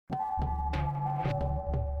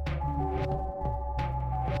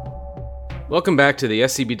Welcome back to the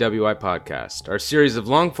SCBWI podcast, our series of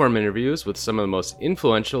long-form interviews with some of the most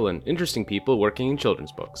influential and interesting people working in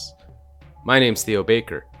children's books. My name's Theo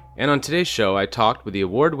Baker, and on today's show I talked with the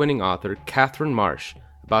award-winning author Katherine Marsh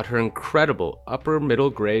about her incredible upper-middle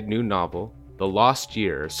grade new novel, The Lost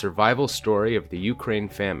Year, a survival story of the Ukraine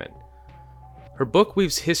famine. Her book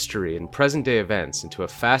weaves history and present-day events into a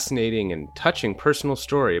fascinating and touching personal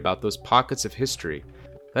story about those pockets of history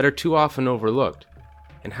that are too often overlooked,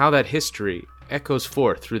 and how that history echoes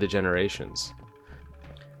forth through the generations.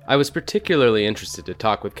 I was particularly interested to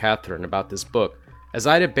talk with Katherine about this book, as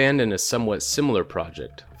I'd abandoned a somewhat similar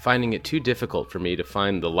project, finding it too difficult for me to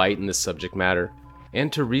find the light in this subject matter,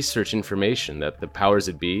 and to research information that the powers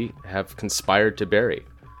that be have conspired to bury.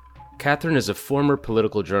 Katherine is a former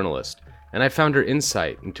political journalist, and I found her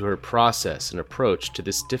insight into her process and approach to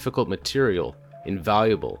this difficult material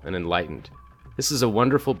invaluable and enlightened. This is a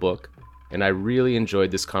wonderful book, and I really enjoyed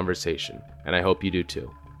this conversation, and I hope you do too.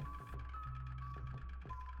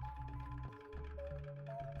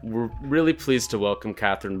 We're really pleased to welcome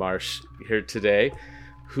Katherine Marsh here today,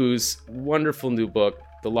 whose wonderful new book,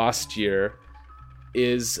 The Lost Year,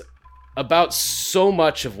 is about so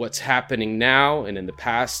much of what's happening now and in the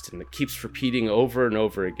past, and it keeps repeating over and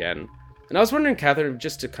over again. And I was wondering, Katherine,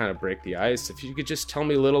 just to kind of break the ice, if you could just tell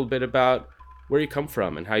me a little bit about where you come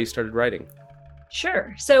from and how you started writing.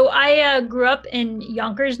 Sure. So I grew up in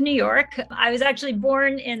Yonkers, New York. I was actually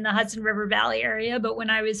born in the Hudson River Valley area, but when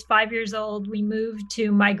I was 5 years old, we moved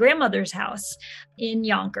to my grandmother's house in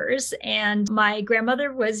Yonkers. And my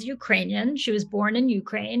grandmother was Ukrainian. She was born in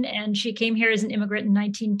Ukraine, and she came here as an immigrant in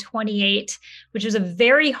 1928, which was a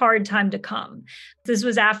very hard time to come. This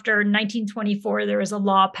was after 1924. There was a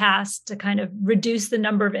law passed to kind of reduce the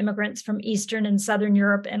number of immigrants from Eastern and Southern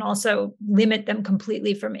Europe and also limit them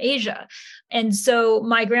completely from Asia. And so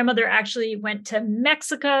my grandmother actually went to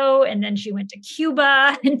Mexico, and then she went to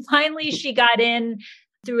Cuba, and finally she got in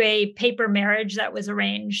through a paper marriage that was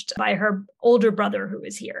arranged by her older brother who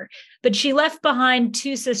was here. But she left behind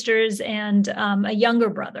two sisters and a younger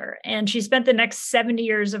brother, and she spent the next 70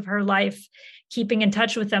 years of her life keeping in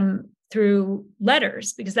touch with them through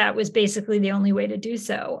letters, because that was basically the only way to do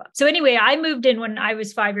so. So anyway, I moved in when I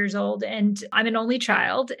was 5 years old, and I'm an only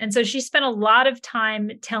child. And so she spent a lot of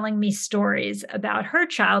time telling me stories about her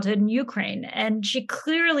childhood in Ukraine. And she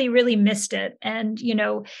clearly really missed it and,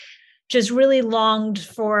 just really longed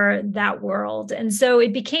for that world. And so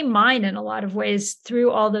it became mine in a lot of ways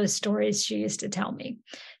through all those stories she used to tell me.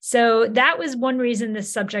 So that was one reason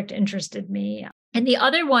this subject interested me. And the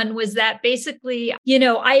other one was that basically,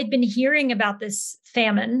 I had been hearing about this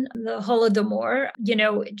famine, the Holodomor,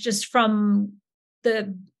 just from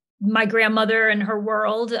my grandmother and her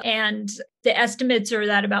world. And the estimates are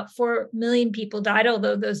that about 4 million people died,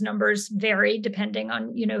 although those numbers vary depending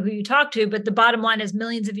on, who you talk to. But the bottom line is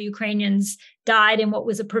millions of Ukrainians died in what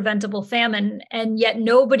was a preventable famine. And yet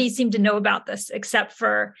nobody seemed to know about this except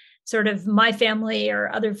for sort of my family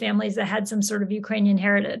or other families that had some sort of Ukrainian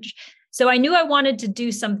heritage. So I knew I wanted to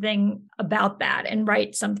do something about that and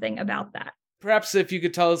write something about that. Perhaps if you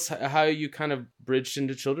could tell us how you kind of bridged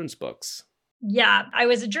into children's books. Yeah, I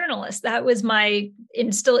was a journalist. That was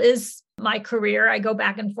and still is my career. I go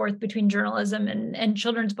back and forth between journalism and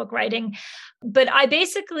children's book writing. But I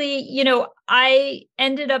basically, I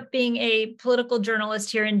ended up being a political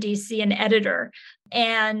journalist here in DC, an editor.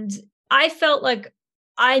 And I felt like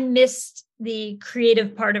I missed the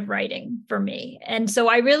creative part of writing for me. And so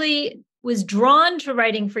I really was drawn to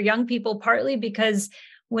writing for young people, partly because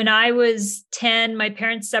when I was 10, my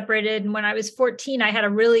parents separated. And when I was 14, I had a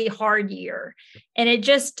really hard year. And it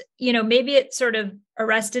just, maybe it sort of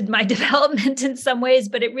arrested my development in some ways,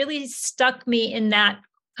 but it really stuck me in that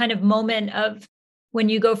kind of moment of when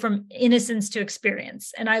you go from innocence to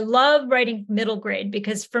experience. And I love writing middle grade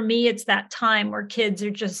because for me, it's that time where kids are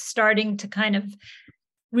just starting to kind of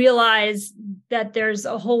realize that there's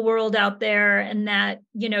a whole world out there and that,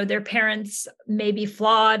 their parents may be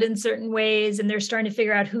flawed in certain ways and they're starting to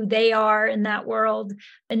figure out who they are in that world.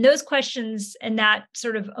 And those questions and that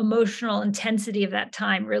sort of emotional intensity of that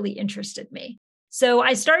time really interested me. So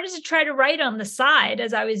I started to try to write on the side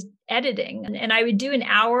as I was editing, and I would do an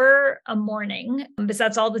hour a morning because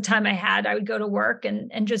that's all the time I had. I would go to work and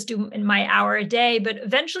just do in my hour a day. But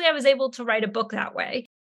eventually I was able to write a book that way.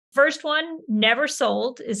 First one, never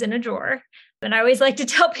sold, is in a drawer. And I always like to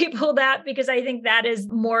tell people that because I think that is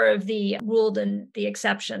more of the rule than the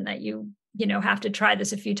exception, that you have to try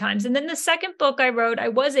this a few times. And then the second book I wrote, I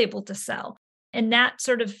was able to sell. And that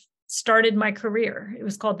sort of started my career. It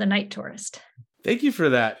was called The Night Tourist. Thank you for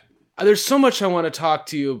that. There's so much I want to talk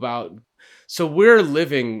to you about. So we're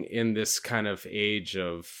living in this kind of age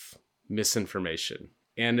of misinformation.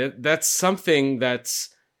 And that's something that's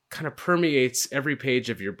kind of permeates every page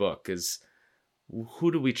of your book is,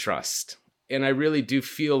 who do we trust? And I really do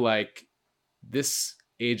feel like this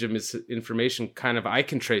age of misinformation I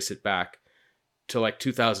can trace it back to like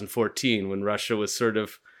 2014 when Russia was sort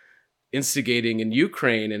of instigating in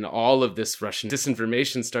Ukraine and all of this Russian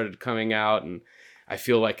disinformation started coming out. And I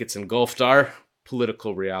feel like it's engulfed our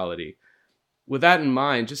political reality. With that in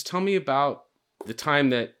mind, just tell me about the time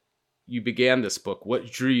that you began this book.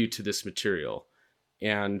 What drew you to this material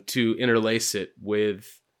and to interlace it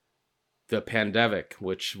with the pandemic,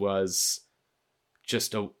 which was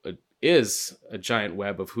just is a giant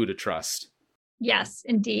web of who to trust? Yes,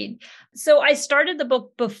 indeed. So I started the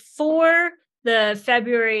book before the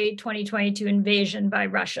February 2022 invasion by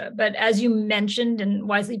Russia. But as you mentioned and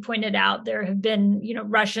wisely pointed out, there have been,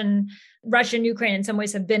 Russia and Ukraine in some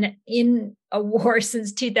ways have been in a war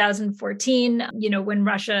since 2014, when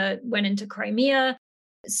Russia went into Crimea.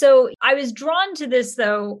 So I was drawn to this,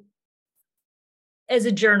 though, as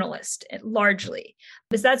a journalist, largely,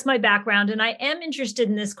 because that's my background. And I am interested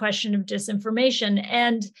in this question of disinformation.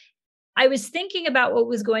 And I was thinking about what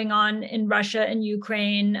was going on in Russia and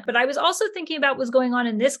Ukraine, but I was also thinking about what was going on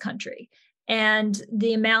in this country and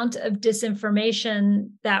the amount of disinformation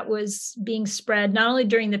that was being spread, not only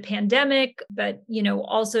during the pandemic, but,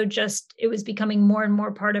 also just it was becoming more and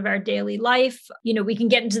more part of our daily life. We can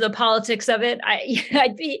get into the politics of it.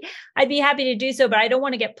 I'd be happy to do so, but I don't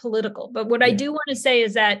want to get political. But what I do want to say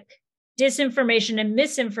is that disinformation and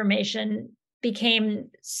misinformation became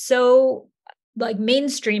so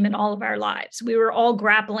mainstream in all of our lives. We were all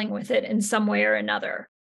grappling with it in some way or another.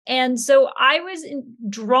 And so I was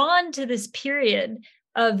drawn to this period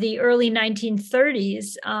of the early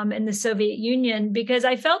 1930s in the Soviet Union because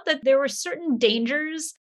I felt that there were certain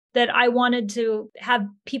dangers that I wanted to have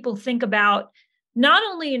people think about, not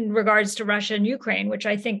only in regards to Russia and Ukraine, which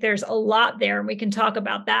I think there's a lot there, and we can talk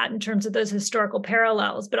about that in terms of those historical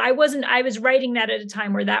parallels. But I was writing that at a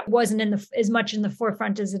time where that wasn't as much in the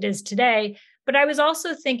forefront as it is today. But I was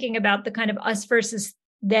also thinking about the kind of us versus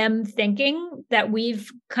them thinking that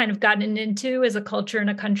we've kind of gotten into as a culture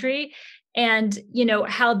and a country, and,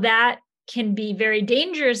 how that can be very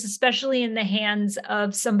dangerous, especially in the hands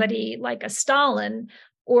of somebody like a Stalin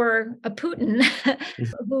or a Putin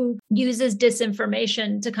who uses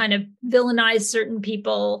disinformation to kind of villainize certain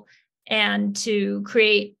people and to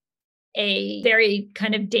create a very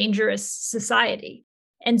kind of dangerous society.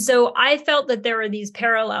 And so I felt that there were these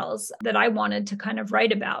parallels that I wanted to kind of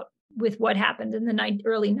write about with what happened in the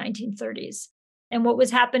early 1930s and what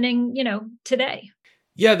was happening, today.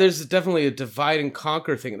 Yeah, there's definitely a divide and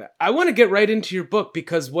conquer thing. I want to get right into your book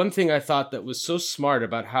because one thing I thought that was so smart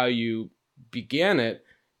about how you began it,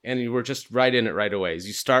 and you were just right in it right away, is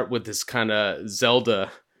you start with this kind of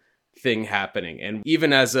Zelda thing happening. And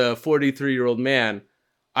even as a 43-year-old man,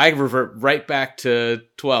 I revert right back to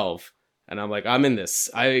 12. And I'm like, I'm in this,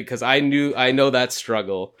 because I know that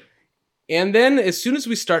struggle. And then as soon as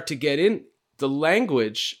we start to get in, the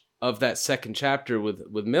language of that second chapter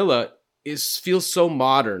with Mila feels so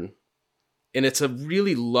modern. And it's a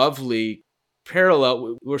really lovely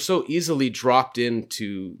parallel. We're so easily dropped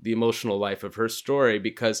into the emotional life of her story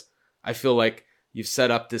because I feel like you've set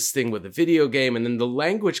up this thing with a video game, and then the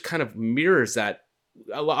language kind of mirrors that.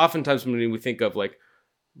 Oftentimes when we think of like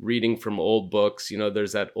reading from old books,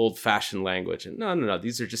 there's that old-fashioned language. And no,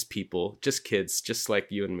 these are just people, just kids, just like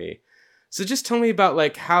you and me. So just tell me about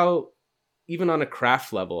like how, even on a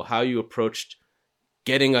craft level, how you approached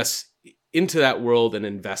getting us into that world and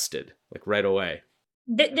invested like right away.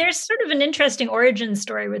 There's sort of an interesting origin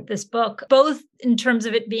story with this book, both in terms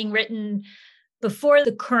of it being written before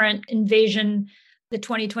the current invasion, the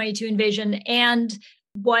 2022 invasion, and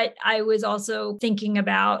what I was also thinking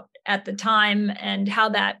about at the time and how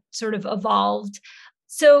that sort of evolved.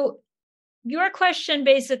 So your question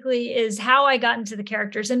basically is how I got into the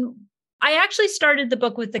characters. And I actually started the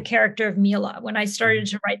book with the character of Mila when I started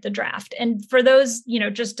to write the draft. And for those,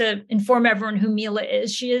 just to inform everyone who Mila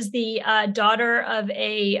is, she is the daughter of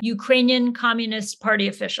a Ukrainian Communist Party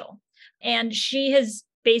official. And she has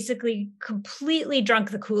basically completely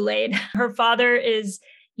drunk the Kool-Aid. Her father is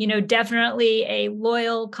definitely a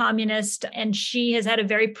loyal communist, and she has had a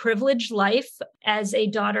very privileged life as a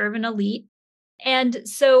daughter of an elite. And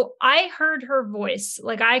so I heard her voice,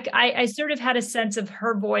 like I sort of had a sense of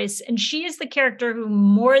her voice, and she is the character who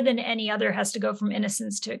more than any other has to go from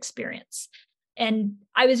innocence to experience. And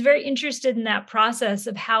I was very interested in that process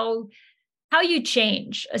of how you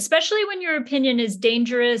change, especially when your opinion is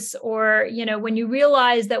dangerous, or, when you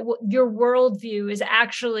realize that your worldview is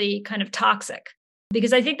actually kind of toxic.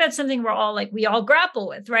 Because I think that's something we all grapple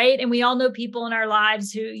with, right? And we all know people in our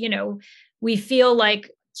lives who, we feel like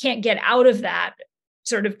can't get out of that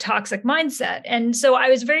sort of toxic mindset. And so I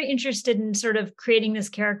was very interested in sort of creating this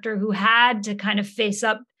character who had to kind of face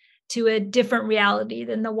up to a different reality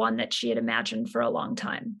than the one that she had imagined for a long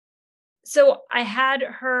time. So I had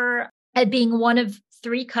her at being one of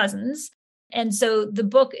three cousins. And so the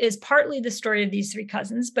book is partly the story of these three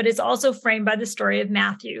cousins, but it's also framed by the story of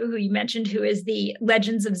Matthew, who you mentioned, who is the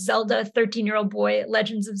Legends of Zelda, 13-year-old boy,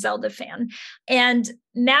 Legends of Zelda fan. And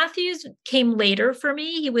Matthew's came later for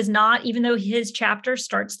me. He was not, even though his chapter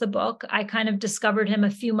starts the book, I kind of discovered him a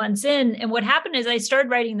few months in. And what happened is I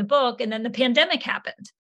started writing the book and then the pandemic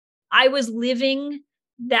happened. I was living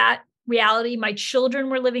that reality. My children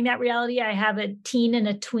were living that reality. I have a teen and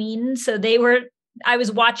a tween. So I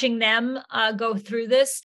was watching them go through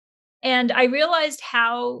this. And I realized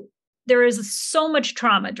how there is so much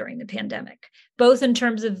trauma during the pandemic, both in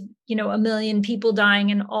terms of, 1 million people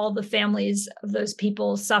dying and all the families of those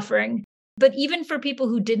people suffering. But even for people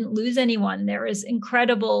who didn't lose anyone, there is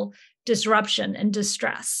incredible disruption and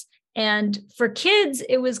distress. And for kids,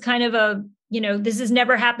 it was kind of this has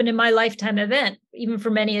never happened in my lifetime event, even for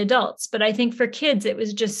many adults. But I think for kids, it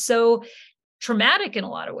was just so traumatic in a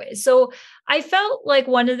lot of ways. So I felt like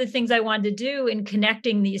one of the things I wanted to do in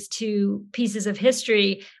connecting these two pieces of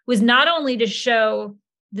history was not only to show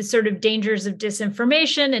the sort of dangers of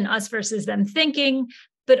disinformation and us versus them thinking,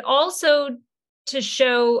 but also to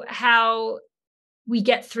show how we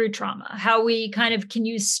get through trauma, how we kind of can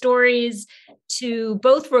use stories to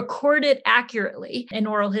both record it accurately in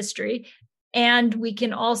oral history, and we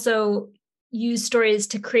can also use stories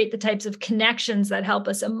to create the types of connections that help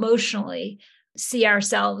us emotionally see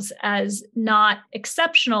ourselves as not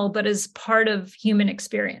exceptional, but as part of human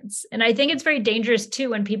experience. And I think it's very dangerous too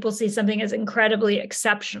when people see something as incredibly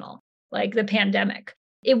exceptional, like the pandemic.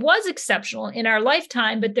 It was exceptional in our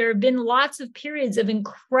lifetime, but there have been lots of periods of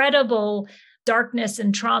incredible darkness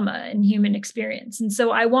and trauma in human experience. And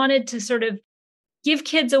so I wanted to sort of give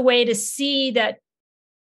kids a way to see that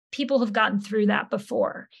people have gotten through that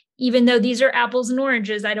before. Even though these are apples and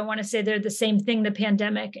oranges, I don't want to say they're the same thing, the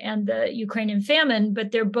pandemic and the Ukrainian famine,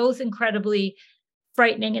 but they're both incredibly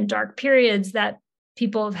frightening and dark periods that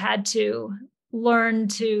people have had to learn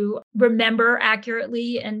to remember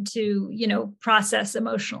accurately and to, process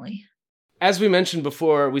emotionally. As we mentioned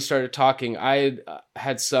before we started talking, I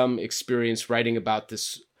had some experience writing about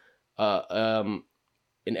this,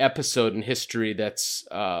 an episode in history that's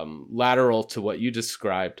lateral to what you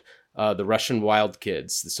described, the Russian wild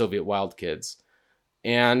kids, the Soviet wild kids.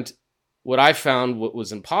 And what I found what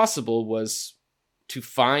was impossible was to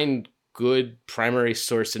find good primary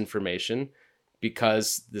source information,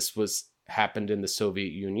 because this happened in the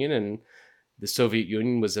Soviet Union, and the Soviet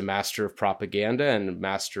Union was a master of propaganda and a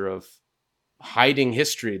master of hiding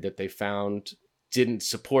history that they found didn't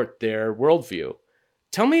support their worldview.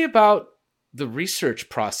 Tell me about the research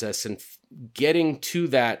process and getting to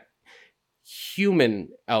that human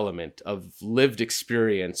element of lived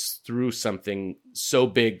experience through something so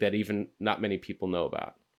big that even not many people know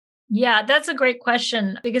about. Yeah, that's a great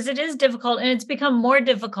question, because it is difficult, and it's become more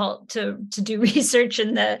difficult to do research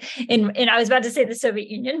in I was about to say the Soviet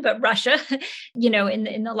Union, but Russia,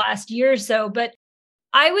 in the last year or so. But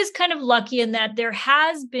I was kind of lucky in that there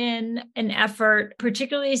has been an effort,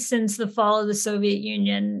 particularly since the fall of the Soviet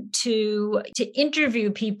Union, to interview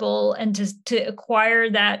people and to acquire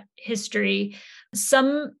that history.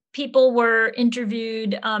 Some people were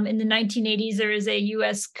interviewed in the 1980s. There is a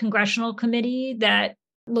U.S. congressional committee that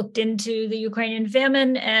looked into the Ukrainian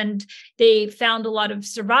famine, and they found a lot of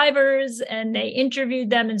survivors and they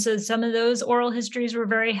interviewed them. And so some of those oral histories were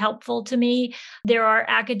very helpful to me. There are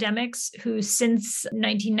academics who since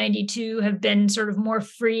 1992 have been sort of more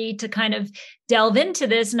free to kind of delve into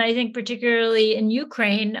this. And I think particularly in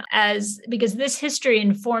Ukraine, because this history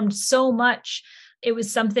informed so much, it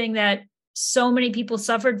was something that so many people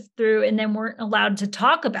suffered through and then weren't allowed to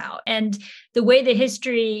talk about. And the way the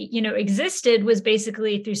history, existed was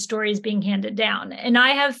basically through stories being handed down. And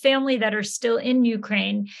I have family that are still in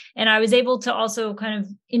Ukraine. And I was able to also kind of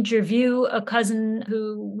interview a cousin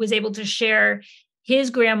who was able to share his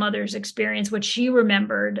grandmother's experience, what she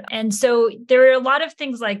remembered. And so there are a lot of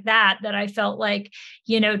things like that I felt like,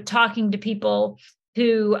 talking to people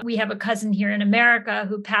who, we have a cousin here in America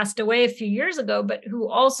who passed away a few years ago, but who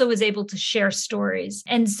also was able to share stories.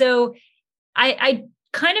 And so I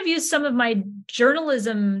kind of used some of my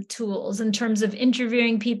journalism tools in terms of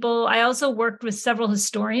interviewing people. I also worked with several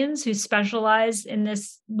historians who specialize in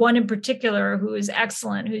this, one in particular who is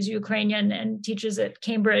excellent, who's Ukrainian and teaches at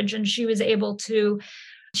Cambridge. And she was able to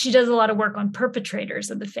She does a lot of work on perpetrators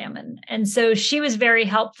of the famine. And so she was very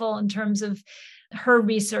helpful in terms of her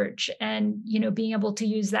research and, being able to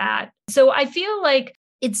use that. So I feel like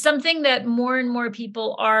it's something that more and more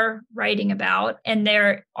people are writing about, and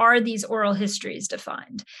there are these oral histories to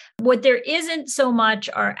find. What there isn't so much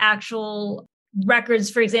are actual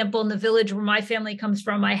records. For example, in the village where my family comes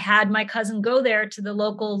from, I had my cousin go there to the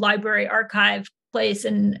local library archive place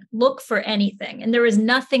and look for anything. And there was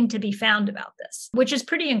nothing to be found about this, which is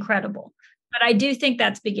pretty incredible. But I do think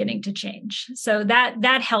that's beginning to change. So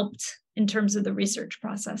that helped in terms of the research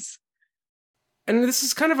process. And this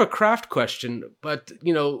is kind of a craft question, but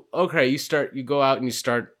okay, you go out and you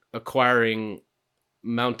start acquiring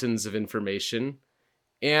mountains of information.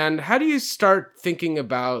 And how do you start thinking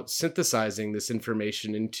about synthesizing this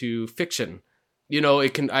information into fiction?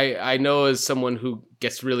 I know as someone who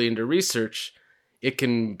gets really into research, it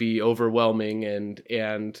can be overwhelming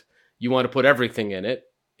and you want to put everything in it.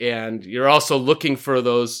 And you're also looking for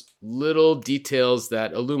those little details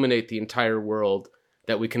that illuminate the entire world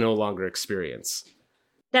that we can no longer experience.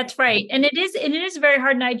 That's right. And it is very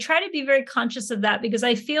hard. And I try to be very conscious of that, because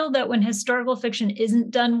I feel that when historical fiction isn't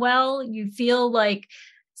done well, you feel like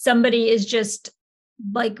somebody is just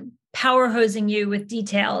like power hosing you with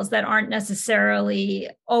details that aren't necessarily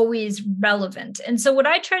always relevant. And so what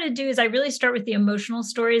I try to do is I really start with the emotional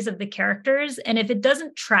stories of the characters. And if it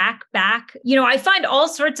doesn't track back, I find all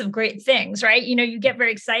sorts of great things, right? You get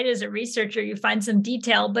very excited as a researcher, you find some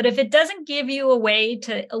detail, but if it doesn't give you a way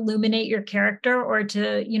to illuminate your character or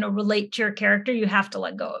to, relate to your character, you have to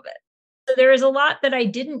let go of it. So there is a lot that I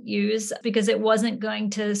didn't use because it wasn't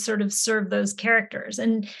going to sort of serve those characters.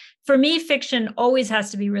 And for me, fiction always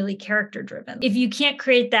has to be really character driven. If you can't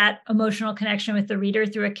create that emotional connection with the reader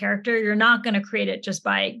through a character, you're not going to create it just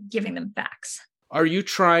by giving them facts. Are you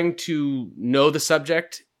trying to know the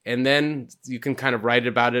subject and then you can kind of write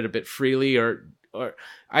about it a bit freely? Or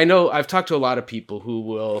I know I've talked to a lot of people who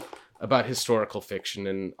will about historical fiction,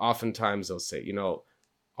 and oftentimes they'll say,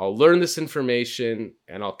 I'll learn this information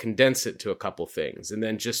and I'll condense it to a couple things and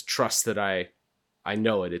then just trust that I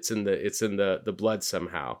know it. It's in the blood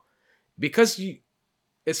somehow. Because you,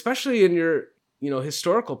 especially in your,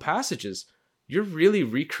 historical passages, you're really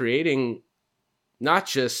recreating not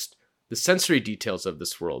just the sensory details of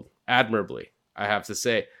this world admirably, I have to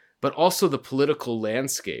say, but also the political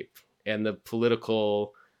landscape and the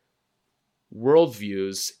political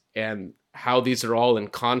worldviews and how these are all in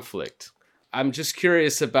conflict. I'm just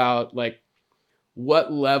curious about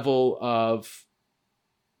what level of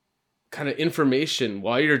kind of information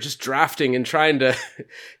while you're just drafting and trying to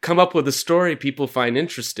come up with a story people find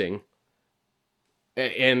interesting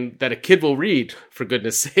and that a kid will read, for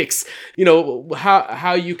goodness sakes,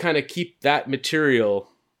 how you kind of keep that material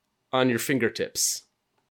on your fingertips.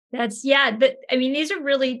 These are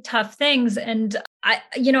really tough things. And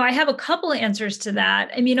I have a couple of answers to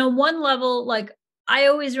that. On one level, I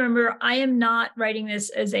always remember I am not writing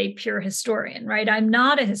this as a pure historian, right? I'm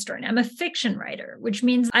not a historian. I'm a fiction writer, which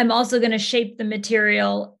means I'm also going to shape the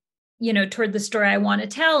material, toward the story I want to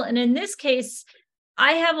tell. And in this case,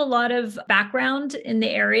 I have a lot of background in the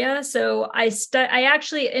area. So I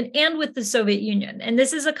actually, and with the Soviet Union, and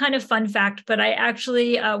this is a kind of fun fact, but I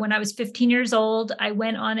actually, when I was 15 years old, I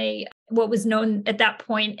went on what was known at that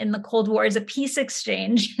point in the Cold War as a peace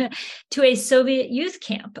exchange to a Soviet youth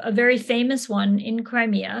camp, a very famous one in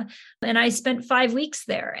Crimea. And I spent 5 weeks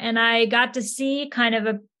there, and I got to see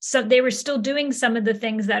so they were still doing some of the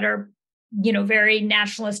things that are, very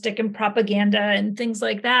nationalistic and propaganda and things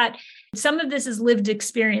like that. Some of this is lived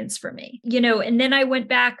experience for me, and then I went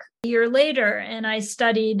back a year later and I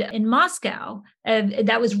studied in Moscow.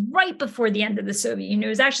 That was right before the end of the Soviet Union. It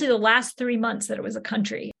was actually the last 3 months that it was a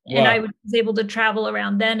country. Wow. And I was able to travel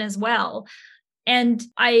around then as well. And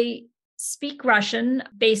I speak Russian,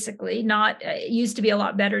 basically, it used to be a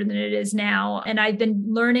lot better than it is now. And I've been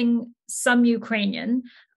learning some Ukrainian.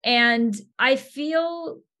 And I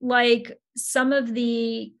feel like some of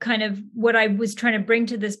the kind of what I was trying to bring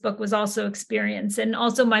to this book was also experience, and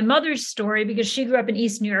also my mother's story, because she grew up in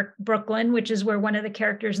East New York, Brooklyn, which is where one of the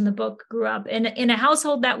characters in the book grew up, and in a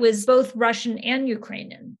household that was both Russian and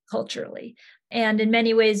Ukrainian culturally. And in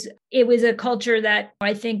many ways, it was a culture that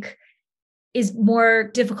I think is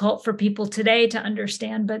more difficult for people today to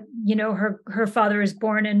understand. But, her father is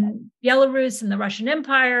born in Belarus in the Russian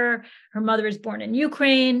Empire. Her mother is born in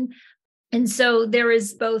Ukraine. And so there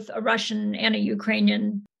is both a Russian and a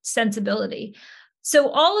Ukrainian sensibility. So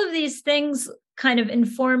all of these things kind of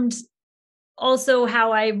informed also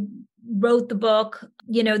how I wrote the book.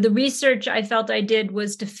 The research I felt I did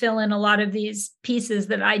was to fill in a lot of these pieces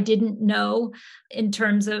that I didn't know in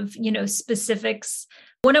terms of, specifics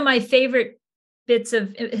One of my favorite bits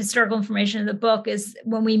of historical information in the book is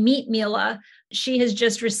when we meet Mila, she has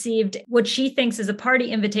just received what she thinks is a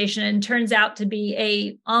party invitation and turns out to be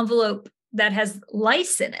a envelope that has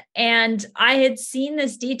lice in it. And I had seen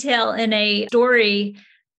this detail in a story,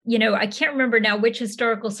 I can't remember now which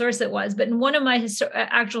historical source it was, but in one of my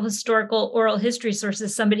actual historical oral history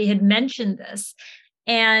sources, somebody had mentioned this.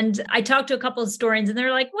 And I talked to a couple of historians and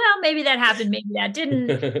they're like, well, maybe that happened, maybe that didn't.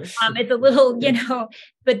 It's a little,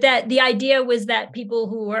 but that the idea was that people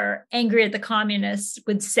who were angry at the communists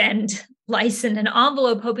would send lice in an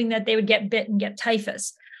envelope, hoping that they would get bit and get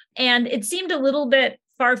typhus. And it seemed a little bit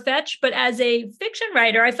far-fetched, but as a fiction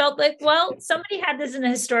writer, I felt like, well, somebody had this in a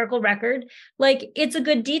historical record. Like, it's a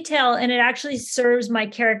good detail, and it actually serves my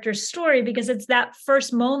character's story because it's that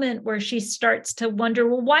first moment where she starts to wonder,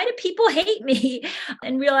 well, why do people hate me?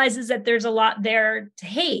 And realizes that there's a lot there to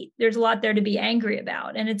hate. There's a lot there to be angry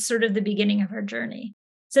about. And it's sort of the beginning of her journey.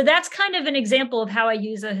 So that's kind of an example of how I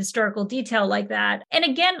use a historical detail like that. And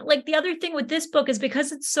again, like the other thing with this book is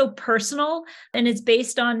because it's so personal and it's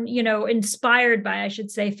based on, inspired by, I should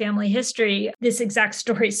say, family history. This exact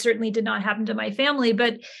story certainly did not happen to my family,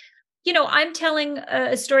 but I'm telling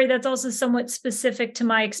a story that's also somewhat specific to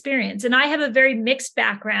my experience. And I have a very mixed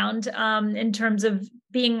background in terms of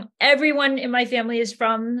everyone in my family is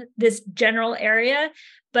from this general area,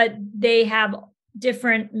 but they have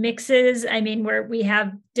different mixes. I mean, where we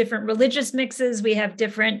have different religious mixes, we have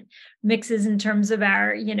different mixes in terms of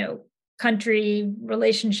our, country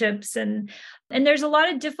relationships. And there's a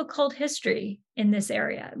lot of difficult history in this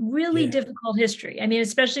area, really difficult history. I mean,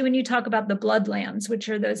 especially when you talk about the bloodlands, which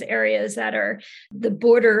are those areas that are the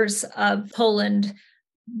borders of Poland,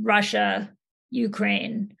 Russia,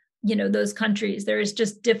 Ukraine, those countries. There is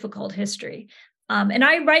just difficult history. And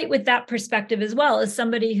I write with that perspective as well, as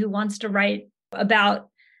somebody who wants to write about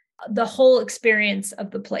the whole experience of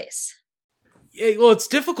the place. Yeah, well, it's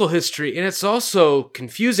difficult history, and it's also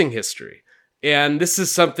confusing history. And this is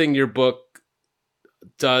something your book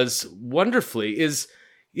does wonderfully, is,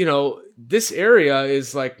 this area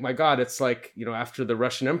is like, my God, it's like, after the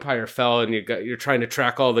Russian Empire fell and you're trying to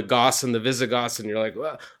track all the Goths and the Visigoths, and you're like,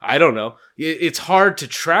 well, I don't know. It's hard to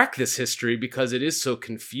track this history because it is so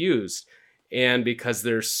confused. And because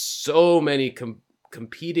there's so many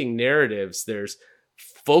competing narratives. There's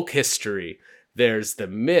folk history, there's the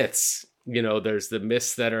myths, there's the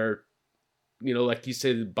myths that are, like you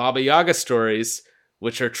say, the Baba Yaga stories,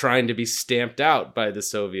 which are trying to be stamped out by the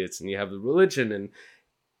Soviets, and you have the religion. And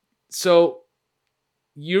so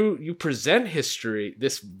you present history,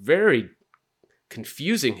 this very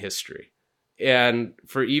confusing history, and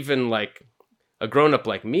for even like a grown-up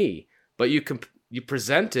like me, but you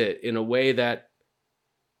present it in a way that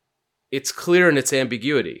it's clear in its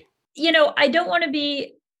ambiguity. I don't want to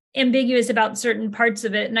be ambiguous about certain parts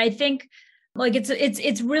of it. And I think like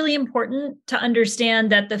it's really important to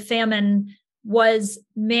understand that the famine was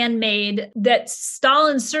man-made, that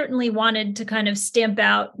Stalin certainly wanted to kind of stamp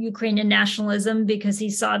out Ukrainian nationalism because he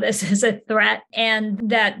saw this as a threat, and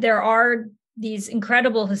that there are these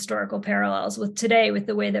incredible historical parallels with today, with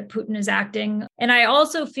the way that Putin is acting. And I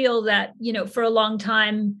also feel that, for a long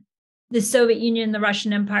time, the Soviet Union, the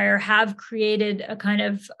Russian Empire have created a kind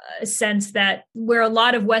of a sense that where a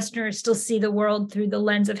lot of Westerners still see the world through the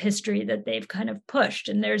lens of history that they've kind of pushed.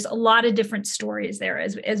 And there's a lot of different stories there,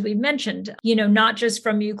 as we mentioned, not just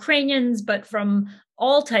from Ukrainians, but from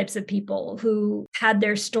all types of people who had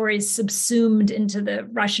their stories subsumed into the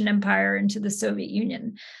Russian Empire, into the Soviet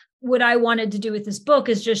Union. What I wanted to do with this book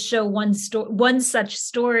is just show one such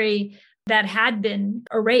story that had been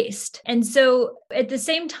erased. And so at the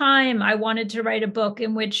same time, I wanted to write a book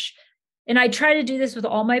in which, and I try to do this with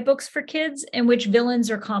all my books for kids, in which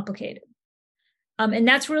villains are complicated. And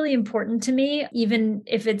that's really important to me, even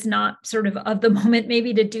if it's not sort of the moment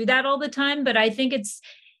maybe to do that all the time. But I think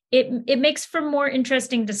it makes for more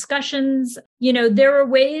interesting discussions. There are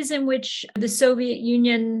ways in which the Soviet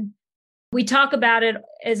Union, we talk about it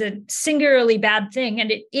as a singularly bad thing,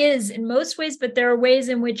 and it is in most ways, but there are ways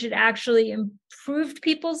in which it actually improved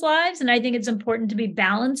people's lives. And I think it's important to be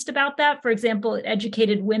balanced about that. For example, it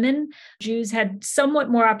educated women. Jews had somewhat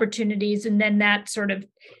more opportunities, and then that sort of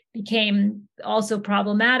became also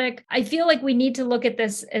problematic. I feel like we need to look at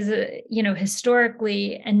this as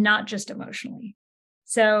historically and not just emotionally.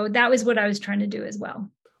 So that was what I was trying to do as well.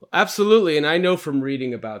 Absolutely. And I know from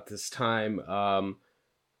reading about this time,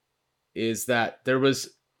 is that there was,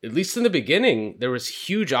 at least in the beginning, there was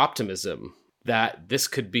huge optimism that this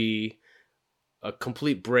could be a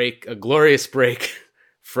complete break, a glorious break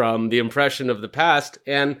from the impression of the past.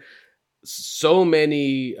 And so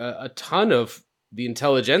many, a ton of the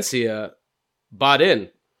intelligentsia bought in.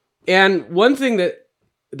 And one thing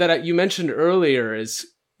that you mentioned earlier is,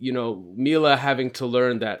 Mila having to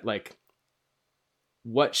learn that, like,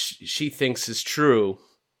 what she thinks is true,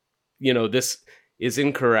 this is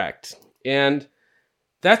incorrect. And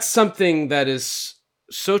that's something that is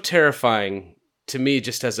so terrifying to me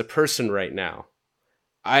just as a person right now.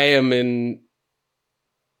 I am in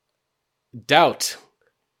doubt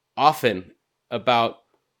often about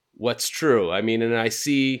what's true. I mean, and I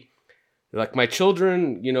see, like, my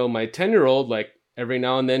children, my 10-year-old, like, every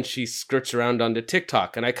now and then she skirts around onto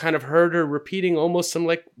TikTok, and I kind of heard her repeating almost some,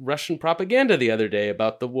 like, Russian propaganda the other day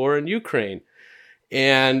about the war in Ukraine.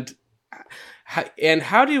 And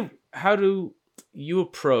how do you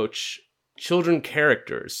approach children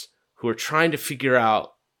characters who are trying to figure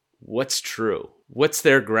out what's true? What's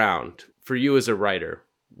their ground for you as a writer?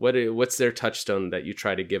 What's their touchstone that you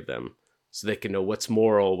try to give them so they can know what's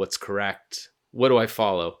moral, what's correct? What do I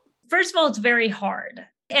follow? First of all, it's very hard.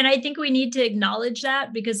 And I think we need to acknowledge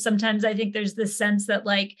that, because sometimes I think there's this sense that,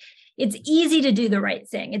 like, it's easy to do the right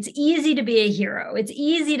thing. It's easy to be a hero. It's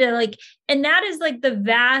easy to, like, and that is, like, the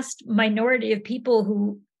vast minority of people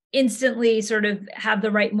who instantly sort of have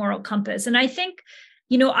the right moral compass. And I think,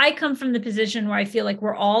 I come from the position where I feel like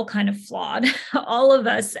we're all kind of flawed. All of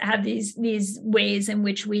us have these ways in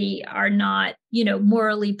which we are not,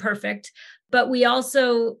 morally perfect, but we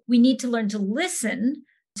need to learn to listen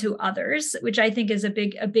to others, which I think is a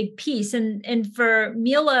big piece. And for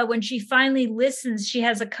Mila, when she finally listens, she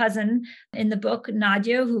has a cousin in the book,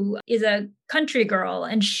 Nadia, who is a country girl,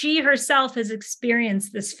 and she herself has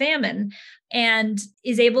experienced this famine and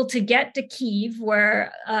is able to get to Kyiv,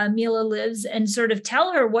 where Mila lives, and sort of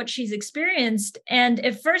tell her what she's experienced. And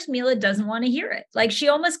at first, Mila doesn't want to hear it. Like, she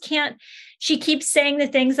almost can't. She keeps saying the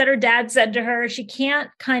things that her dad said to her. She can't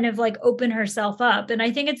kind of, like, open herself up. And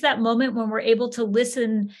I think it's that moment when we're able to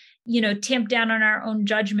listen, tamp down on our own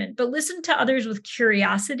judgment, but listen to others with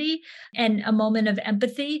curiosity and a moment of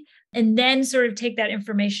empathy, and then sort of take that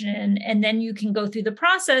information in. And then you can go through the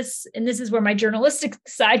process. And this is where my journalistic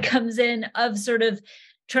side comes in, of sort of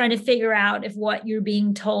trying to figure out if what you're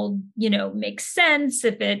being told, makes sense,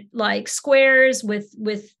 if it, like, squares with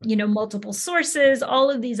multiple sources, all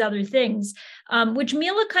of these other things, which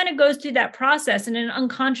Mila kind of goes through that process in an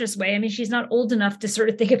unconscious way. I mean, she's not old enough to sort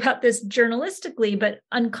of think about this journalistically, but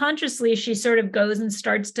unconsciously, she sort of goes and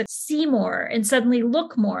starts to see more and suddenly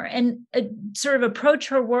look more and sort of approach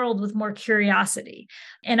her world with more curiosity.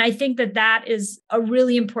 And I think that is a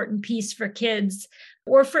really important piece for kids,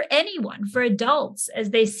 or for anyone, for adults, as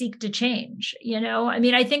they seek to change. I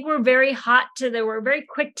mean, I think we're very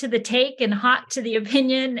quick to the take and hot to the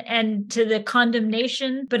opinion and to the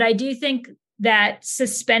condemnation. But I do think that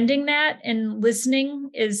suspending that and listening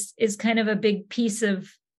is kind of a big piece of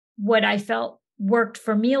what I felt worked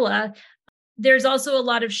for Mila. There's also a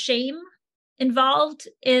lot of shame involved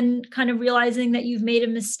in kind of realizing that you've made a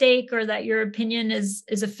mistake, or that your opinion is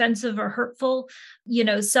offensive or hurtful.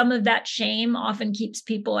 Some of that shame often keeps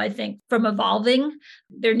people, I think, from evolving.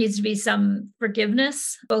 There needs to be some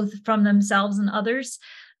forgiveness, both from themselves and others.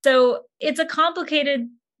 So it's a complicated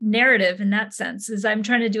narrative in that sense, as I'm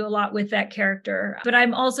trying to do a lot with that character, but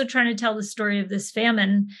I'm also trying to tell the story of this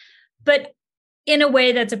famine, but in a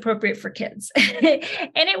way that's appropriate for kids. And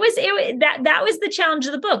that was the challenge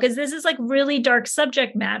of the book, is this is, like, really dark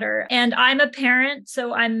subject matter. And I'm a parent,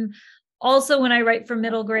 so I'm also, when I write for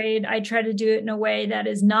middle grade, I try to do it in a way that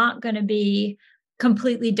is not going to be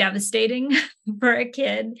completely devastating for a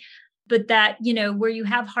kid, but that, where you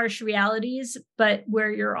have harsh realities, but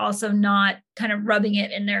where you're also not kind of rubbing it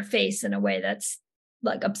in their face in a way that's,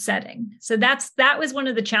 like, upsetting. So that was one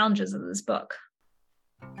of the challenges of this book.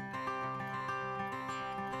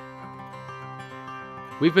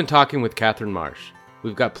 We've been talking with Katherine Marsh.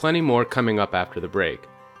 We've got plenty more coming up after the break.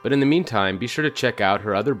 But in the meantime, be sure to check out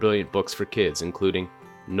her other brilliant books for kids, including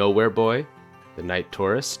Nowhere Boy, The Night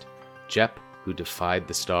Tourist, Jep, Who Defied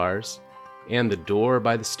the Stars, and The Door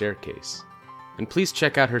by the Staircase. And please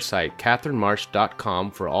check out her site,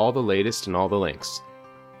 katherinemarsh.com, for all the latest and all the links.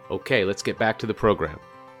 Okay, let's get back to the program.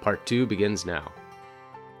 Part 2 begins now.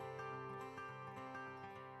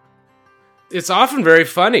 It's often very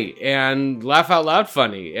funny and laugh out loud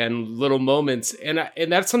funny and little moments. And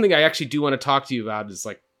that's something I actually do want to talk to you about, is,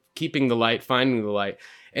 like, keeping the light, finding the light.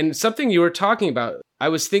 And something you were talking about, I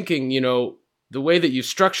was thinking, the way that you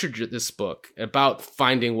structured this book about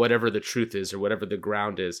finding whatever the truth is or whatever the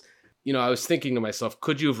ground is, I was thinking to myself,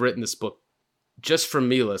 could you have written this book just from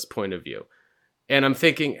Mila's point of view? And I'm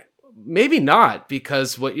thinking, maybe not,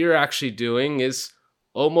 because what you're actually doing is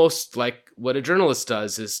almost like what a journalist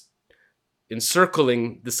does, is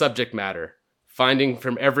encircling the subject matter, finding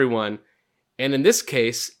from everyone, And in this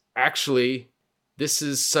case, actually, this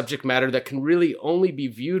is subject matter that can really only be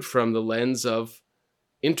viewed from the lens of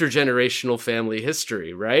intergenerational family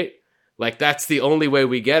history, right? Like that's the only way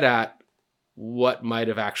we get at what might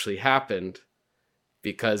have actually happened,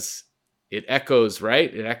 because it echoes,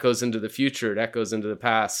 right? It echoes into the future. It echoes into the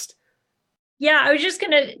past. Yeah, I was just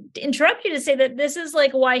going to interrupt you to say that this is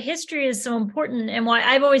like why history is so important and why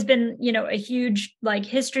I've always been, a huge like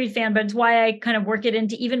history fan, but it's why I kind of work it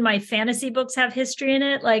into even my fantasy books have history in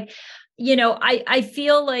it. Like, I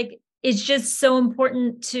feel like it's just so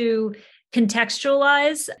important to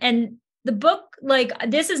contextualize. And the book, like,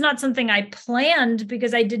 this is not something I planned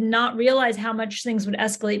because I did not realize how much things would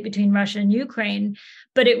escalate between Russia and Ukraine.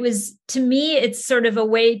 But it was, to me, it's sort of a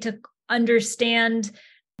way to understand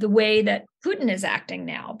the way that Putin is acting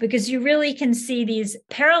now, because you really can see these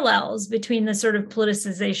parallels between the sort of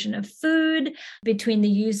politicization of food, between the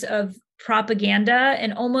use of propaganda,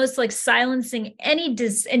 and almost like silencing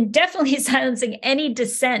and definitely silencing any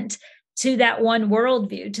dissent to that one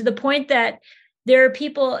worldview, to the point that there are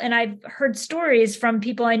people, and I've heard stories from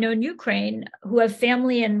people I know in Ukraine who have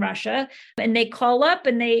family in Russia, and they call up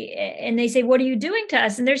and they say, "What are you doing to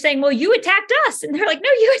us?" And they're saying, "Well, you attacked us." And they're like, "No,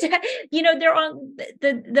 you attacked." They're on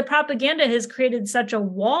the propaganda has created such a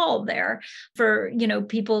wall there for,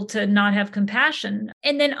 people to not have compassion.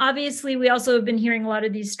 And then obviously we also have been hearing a lot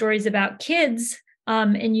of these stories about kids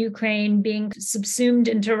in Ukraine being subsumed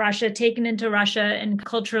into Russia, taken into Russia, and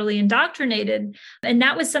culturally indoctrinated. And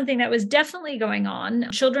that was something that was definitely going on.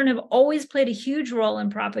 Children have always played a huge role in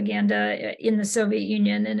propaganda in the Soviet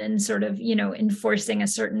Union and in sort of, enforcing a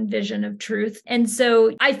certain vision of truth. And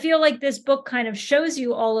so I feel like this book kind of shows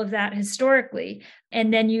you all of that historically.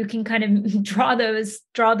 And then you can kind of draw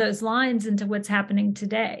those lines into what's happening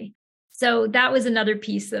today. So that was another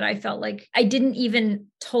piece that I felt like I didn't even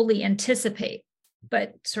totally anticipate,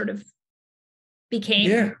 but sort of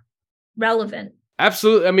became relevant.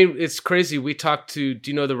 Absolutely. I mean, it's crazy. We talked to,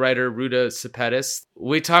 do you know the writer Ruta Sepetys?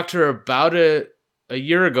 We talked to her about a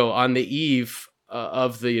year ago on the eve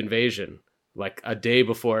of the invasion, like a day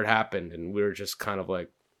before it happened. And we were just kind of like,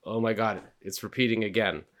 oh my God, it's repeating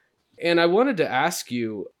again. And I wanted to ask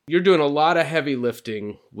you, you're doing a lot of heavy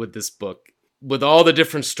lifting with this book, with all the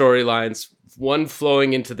different storylines, one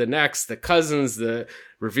flowing into the next, the cousins, the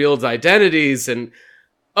revealed identities. And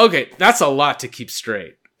okay, that's a lot to keep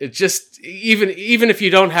straight. It just, even if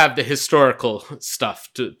you don't have the historical stuff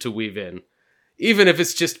to weave in, even if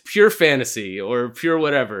it's just pure fantasy or pure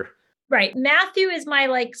whatever. Right. Matthew is my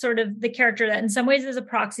like sort of the character that in some ways is a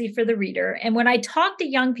proxy for the reader. And when I talk to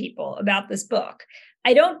young people about this book,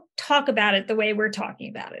 I don't talk about it the way we're talking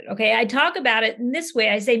about it. Okay. I talk about it in this way.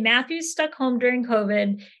 I say Matthew's stuck home during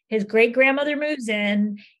COVID. His great grandmother moves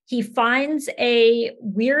in. He finds a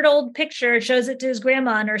weird old picture, shows it to his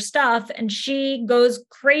grandma and her stuff, and she goes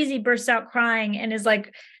crazy, bursts out crying, and is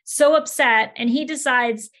like so upset. And he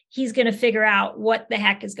decides he's going to figure out what the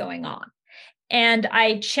heck is going on. And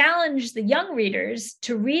I challenge the young readers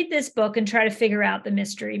to read this book and try to figure out the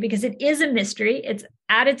mystery, because it is a mystery. It's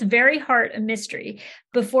at its very heart a mystery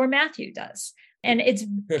before Matthew does. And it's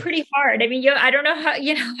pretty hard. I mean, I don't know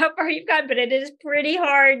how far you've gotten, but it is pretty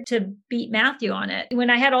hard to beat Matthew on it. When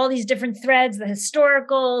I had all these different threads, the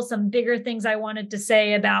historical, some bigger things I wanted to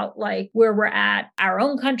say about like where we're at, our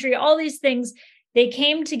own country, all these things, they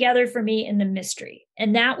came together for me in the mystery.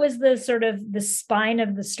 And that was the sort of the spine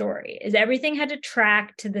of the story, is everything had to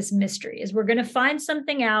track to this mystery, is we're going to find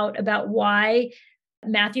something out about why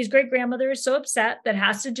Matthew's great-grandmother is so upset, that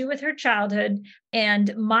has to do with her childhood.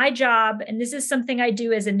 And my job, and this is something I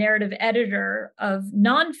do as a narrative editor of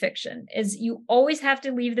nonfiction, is you always have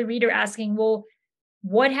to leave the reader asking, well,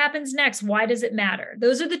 what happens next? Why does it matter?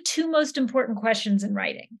 Those are the two most important questions in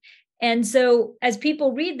writing. And so as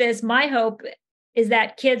people read this, my hope is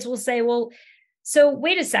that kids will say, well, so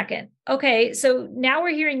wait a second. Okay, so now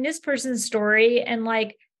we're hearing this person's story, and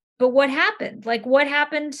like, but what happened? Like, what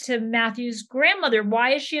happened to Matthew's grandmother?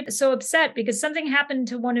 Why is she so upset? Because something happened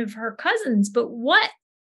to one of her cousins, but what?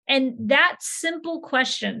 And that simple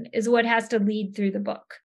question is what has to lead through the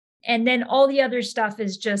book. And then all the other stuff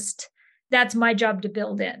is just, that's my job to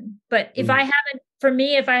build in. But if I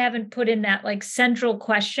haven't put in that like central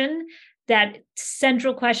question, that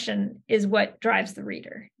central question is what drives the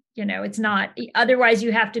reader. It's not, otherwise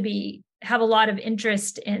you have to have a lot of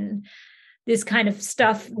interest in this kind of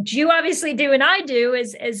stuff, which you obviously do and I do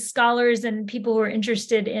as scholars and people who are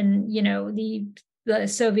interested in, the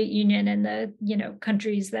Soviet Union and the,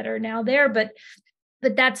 countries that are now there. But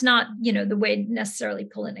that's not, the way to necessarily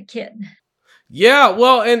pull in a kid. Yeah,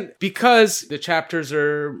 well, and because the chapters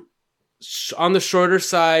are on the shorter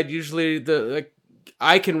side, usually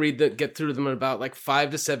I can get through them in about like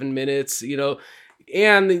 5 to 7 minutes,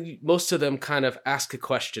 and most of them kind of ask a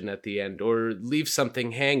question at the end or leave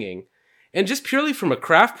something hanging. And just purely from a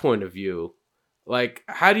craft point of view, like,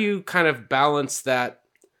 how do you kind of balance that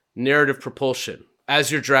narrative propulsion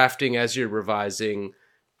as you're drafting, as you're revising,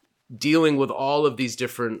 dealing with all of these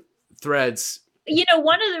different threads?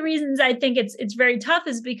 One of the reasons I think it's very tough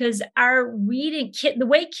is because our reading, the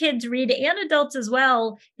way kids read and adults as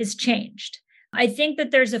well, has changed. I think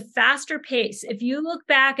that there's a faster pace. If you look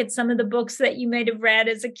back at some of the books that you might have read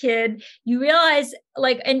as a kid, you realize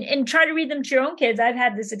and try to read them to your own kids. I've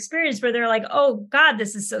had this experience where they're like, oh God,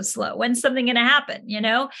 this is so slow. When's something going to happen?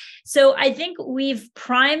 So I think we've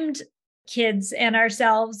primed kids and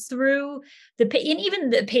ourselves through and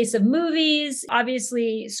even the pace of movies,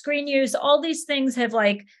 obviously screen use, all these things have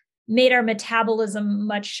made our metabolism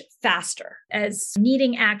much faster as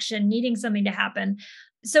needing action, needing something to happen.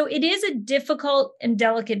 So it is a difficult and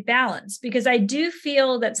delicate balance, because I do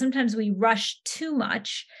feel that sometimes we rush too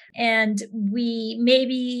much and we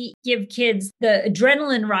maybe give kids the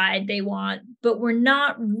adrenaline ride they want, but we're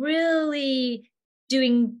not really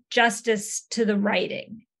doing justice to the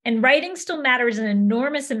writing. And writing still matters an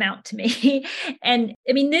enormous amount to me. And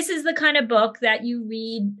I mean, this is the kind of book that you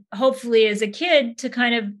read, hopefully as a kid, to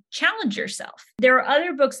kind of challenge yourself. There are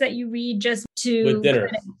other books that you read just to with dinner.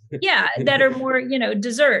 that are more,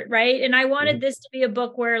 dessert, right? And I wanted this to be a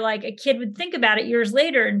book where a kid would think about it years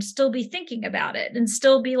later and still be thinking about it and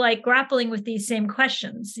still be grappling with these same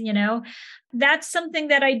questions, That's something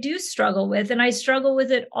that I do struggle with. And I struggle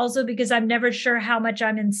with it also because I'm never sure how much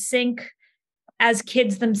I'm in sync as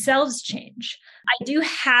kids themselves change. I do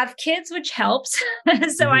have kids, which helps.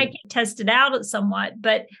 So I can test it out somewhat.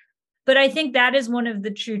 But I think that is one of the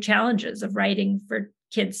true challenges of writing for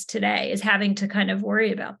kids today, is having to kind of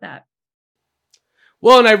worry about that.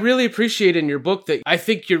 Well, and I really appreciate in your book that I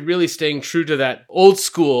think you're really staying true to that old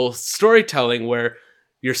school storytelling where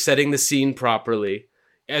you're setting the scene properly.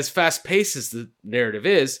 As fast paced as the narrative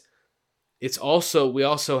is, we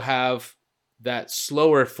also have that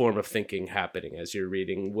slower form of thinking happening as you're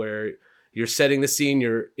reading, where you're setting the scene,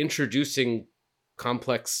 you're introducing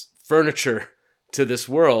complex furniture to this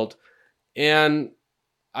world. And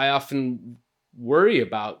I often worry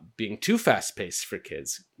about being too fast-paced for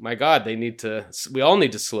kids. My God, we all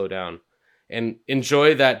need to slow down and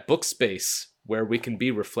enjoy that book space where we can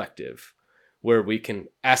be reflective, where we can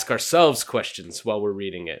ask ourselves questions while we're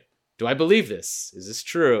reading it. Do I believe this? Is this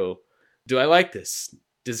true? Do I like this?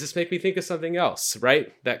 Does this make me think of something else,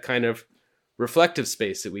 right? That kind of reflective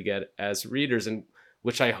space that we get as readers, and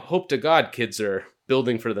which I hope to God kids are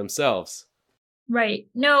building for themselves. Right.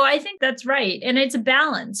 No, I think that's right. And it's a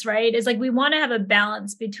balance, right? It's we want to have a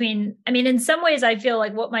balance between, in some ways I feel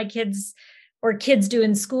like what my kids do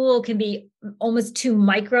in school can be almost too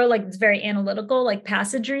micro, it's very analytical,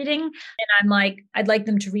 passage reading. And I'm I'd like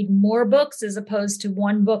them to read more books as opposed to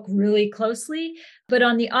one book really closely. But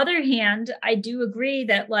on the other hand, I do agree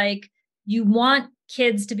that you want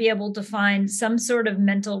kids to be able to find some sort of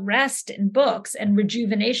mental rest in books and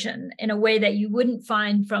rejuvenation in a way that you wouldn't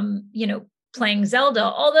find from, playing Zelda,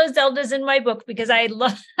 although Zelda's in my book because I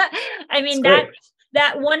love,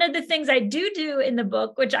 that one of the things I do in the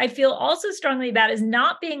book, which I feel also strongly about, is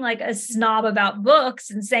not being a snob about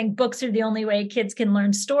books and saying books are the only way kids can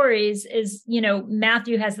learn stories. Is,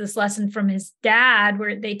 Matthew has this lesson from his dad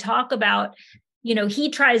where they talk about, he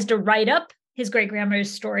tries to write up his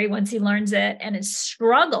great-grandmother's story once he learns it, and it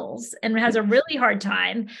struggles and has a really hard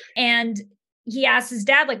time. And he asks his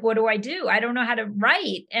dad, what do I do? I don't know how to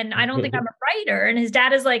write. And I don't think I'm a writer. And his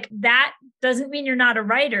dad is that doesn't mean you're not a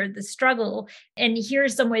writer, the struggle. And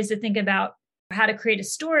here's some ways to think about how to create a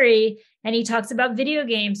story. And he talks about video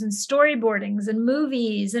games and storyboardings and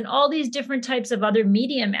movies and all these different types of other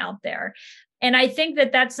medium out there. And I think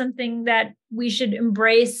that that's something that we should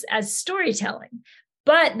embrace as storytelling.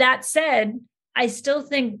 But that said, I still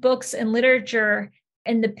think books and literature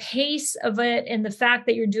and the pace of it and the fact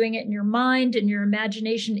that you're doing it in your mind and your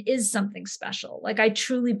imagination is something special. I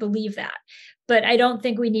truly believe that. But I don't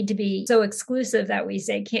think we need to be so exclusive that we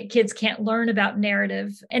say kids can't learn about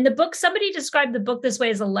narrative. And the book, somebody described the book this way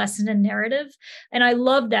as a lesson in narrative. And I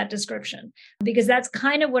love that description, because that's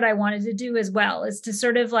kind of what I wanted to do as well, is to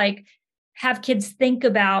sort of have kids think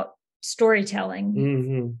about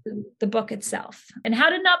storytelling, the book itself, and how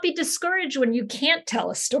to not be discouraged when you can't tell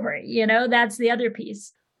a story. That's the other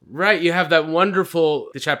piece. Right. You have that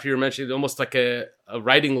the chapter you were mentioning, almost like a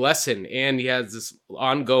writing lesson. And he has this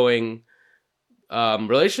ongoing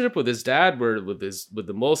relationship with his dad, with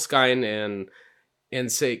the Moleskine,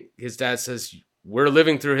 and say his dad says, we're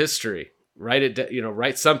living through history. Write it,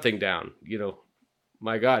 write something down,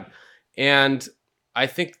 My God. And I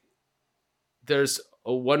think there's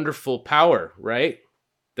a wonderful power, right,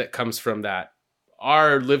 that comes from that.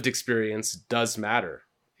 Our lived experience does matter.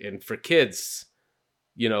 And for kids,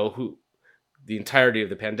 who the entirety of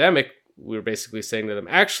the pandemic, we were basically saying to them,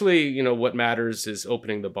 actually, what matters is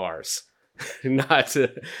opening the bars,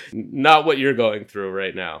 not what you're going through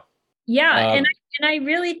right now. Yeah. And I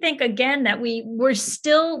really think, again, that we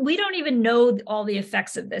don't even know all the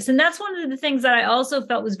effects of this. And that's one of the things that I also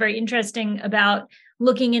felt was very interesting about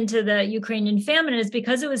looking into the Ukrainian famine, is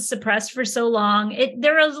because it was suppressed for so long.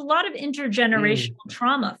 There was a lot of intergenerational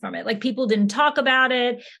trauma from it. Like, people didn't talk about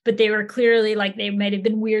it, but they were clearly like, they might have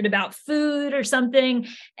been weird about food or something.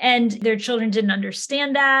 And their children didn't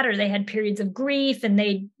understand that, or they had periods of grief, and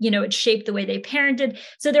it shaped the way they parented.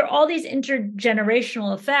 So there are all these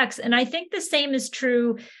intergenerational effects. And I think the same is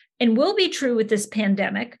true and will be true with this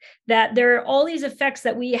pandemic, that there are all these effects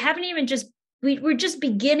that we haven't even we're just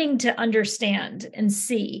beginning to understand and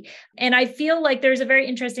see. And I feel like there's a very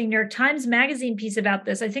interesting New York Times Magazine piece about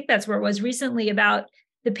this. I think that's where it was recently, about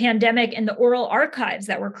the pandemic and the oral archives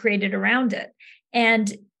that were created around it.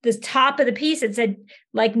 And the top of the piece, it said,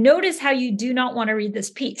 like, notice how you do not want to read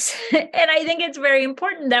this piece. And I think it's very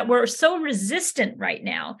important that we're so resistant right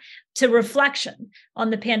now to reflection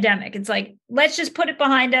on the pandemic. It's like, let's just put it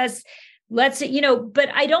behind us. But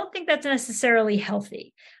I don't think that's necessarily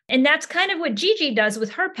healthy. And that's kind of what Gigi does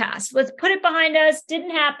with her past. Let's put it behind us.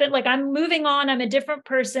 Didn't happen. Like, I'm moving on. I'm a different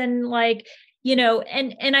person.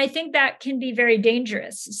 And I think that can be very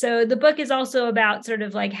dangerous. So the book is also about sort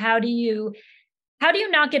of like, how do you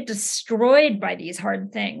not get destroyed by these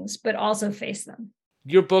hard things, but also face them?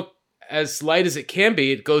 Your book, as light as it can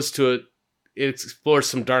be, it explores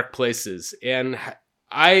some dark places. And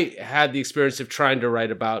I had the experience of trying to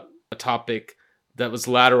write about a topic that was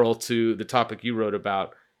lateral to the topic you wrote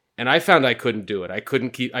about. And I found I couldn't do it. I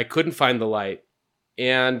couldn't find the light.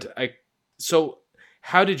 So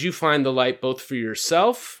how did you find the light, both for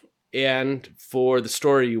yourself and for the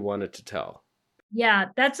story you wanted to tell? Yeah,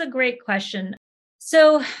 that's a great question.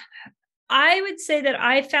 So I would say that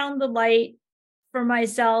I found the light for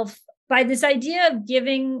myself by this idea of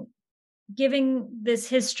giving this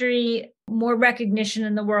history more recognition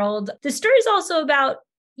in the world. The story is also about,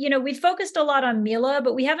 we focused a lot on Mila,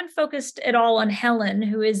 but we haven't focused at all on Helen,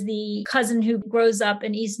 who is the cousin who grows up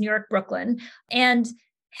in East New York, Brooklyn. And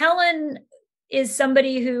Helen is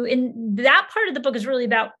somebody who, in that part of the book, is really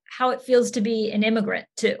about how it feels to be an immigrant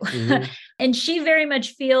too. Mm-hmm. And she very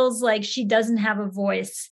much feels like she doesn't have a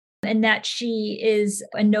voice and that she is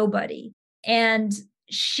a nobody. And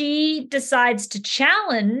she decides to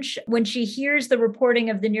challenge when she hears the reporting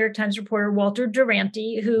of the New York Times reporter, Walter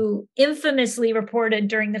Durante, who infamously reported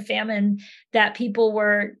during the famine that people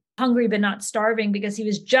were hungry but not starving because he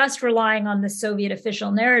was just relying on the Soviet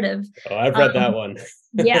official narrative. Oh, I've read that one.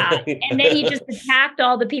 Yeah. And then he just attacked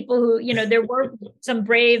all the people who, there were some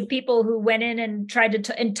brave people who went in and tried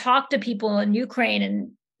to and talked to people in Ukraine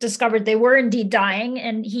and discovered they were indeed dying.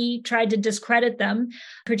 And he tried to discredit them,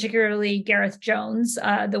 particularly Gareth Jones,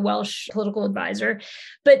 the Welsh political advisor.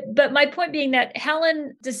 But my point being that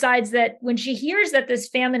Helen decides that when she hears that this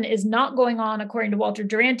famine is not going on according to Walter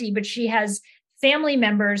Durante, but she has family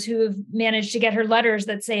members who have managed to get her letters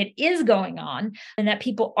that say it is going on and that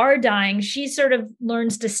people are dying, she sort of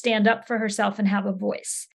learns to stand up for herself and have a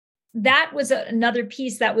voice. That was another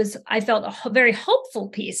piece that was, I felt, a very hopeful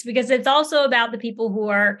piece, because it's also about the people who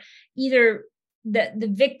are either the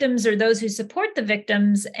victims or those who support the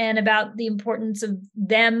victims, and about the importance of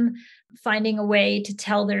them finding a way to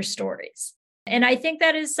tell their stories. And I think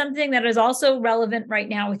that is something that is also relevant right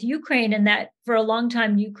now with Ukraine, and that for a long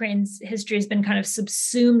time, Ukraine's history has been kind of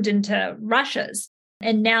subsumed into Russia's.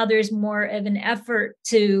 And now there's more of an effort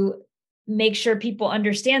to make sure people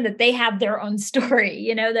understand that they have their own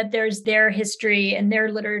story, that there's their history and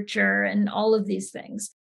their literature and all of these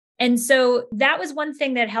things. And so that was one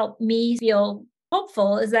thing that helped me feel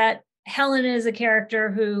hopeful, is that Helen is a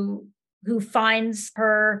character who finds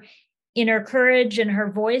her inner courage and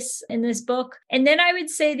her voice in this book. And then I would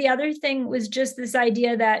say the other thing was just this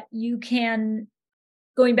idea that you can,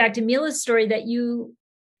 going back to Mila's story, that you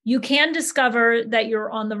can discover that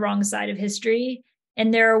you're on the wrong side of history.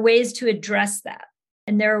 And there are ways to address that.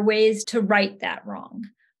 And there are ways to right that wrong.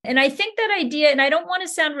 And I think that idea, and I don't want to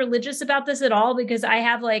sound religious about this at all, because I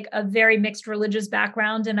have like a very mixed religious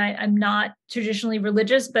background and I'm not traditionally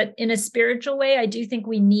religious, but in a spiritual way, I do think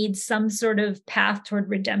we need some sort of path toward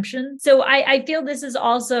redemption. So I feel this is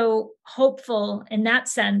also hopeful in that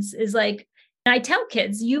sense, is like, and I tell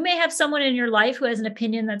kids, you may have someone in your life who has an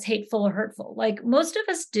opinion that's hateful or hurtful, like most of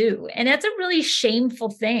us do. And that's a really shameful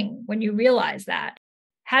thing when you realize that.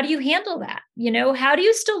 how do you handle that? How do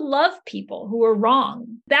you still love people who are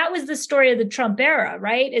wrong? That was the story of the Trump era,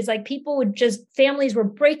 right? It's like families were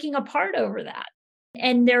breaking apart over that.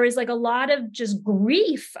 And there is like a lot of just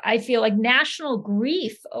grief, I feel like national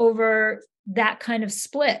grief over that kind of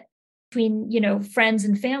split between, friends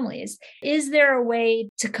and families. Is there a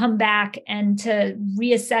way to come back and to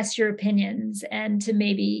reassess your opinions and to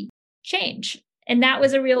maybe change? And that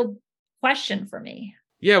was a real question for me.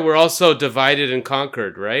 Yeah, we're also divided and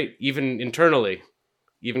conquered, right? Even internally,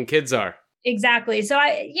 even kids are. Exactly. So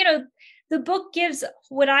the book gives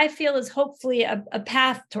what I feel is hopefully a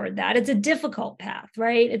path toward that. It's a difficult path,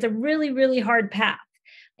 right? It's a really, really hard path.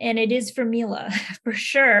 And it is for Mila, for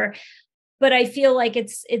sure. But I feel like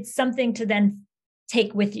it's something to then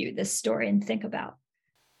take with you, this story, and think about.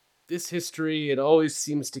 This history, it always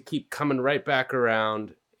seems to keep coming right back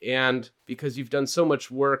around. And because you've done so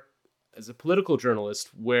much work as a political journalist,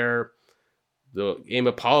 where the aim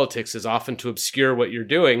of politics is often to obscure what you're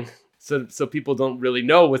doing, so people don't really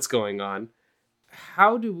know what's going on.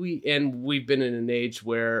 How do we've been in an age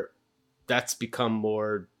where that's become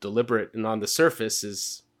more deliberate and on the surface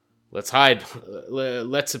is, let's hide,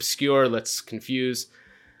 let's obscure, let's confuse.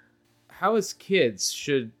 How as kids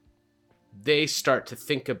should they start to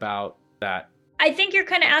think about that? I think you're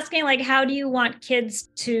kind of asking, like, how do you want kids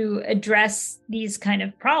to address these kind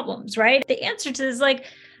of problems, right? The answer to this is, like,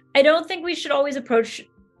 I don't think we should always approach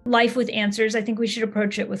life with answers. I think we should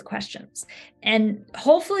approach it with questions. And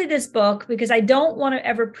hopefully this book, because I don't want to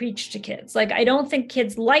ever preach to kids. Like, I don't think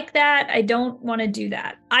kids like that. I don't want to do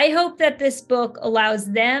that. I hope that this book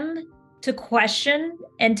allows them to question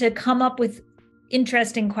and to come up with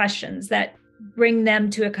interesting questions that bring them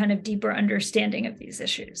to a kind of deeper understanding of these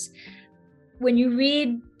issues. When you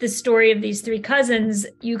read the story of these three cousins,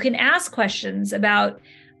 you can ask questions about,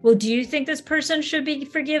 well, do you think this person should be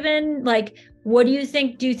forgiven? Like, what do you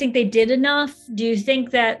think? Do you think they did enough? Do you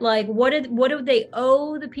think that, like, what do they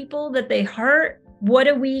owe the people that they hurt? What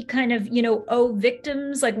do we kind of, owe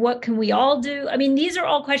victims? Like, what can we all do? I mean, these are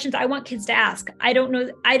all questions I want kids to ask. I don't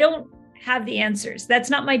know. I don't have the answers.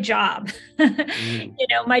 That's not my job.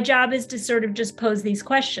 My job is to sort of just pose these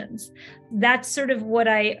questions. That's sort of what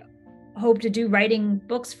I hope to do writing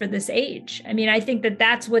books for this age. I mean, I think that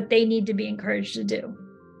that's what they need to be encouraged to do.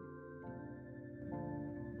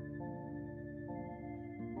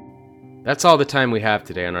 That's all the time we have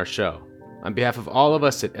today on our show. On behalf of all of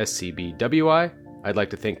us at SCBWI, I'd like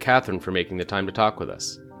to thank Katherine for making the time to talk with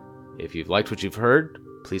us. If you've liked what you've heard,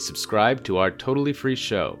 please subscribe to our totally free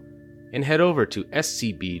show and head over to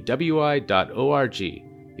scbwi.org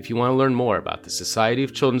if you want to learn more about the Society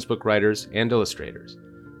of Children's Book Writers and Illustrators.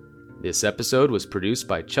 This episode was produced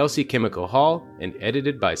by Chelsea Kimiko Hall and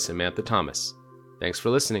edited by Samantha Thomas. Thanks for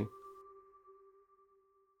listening.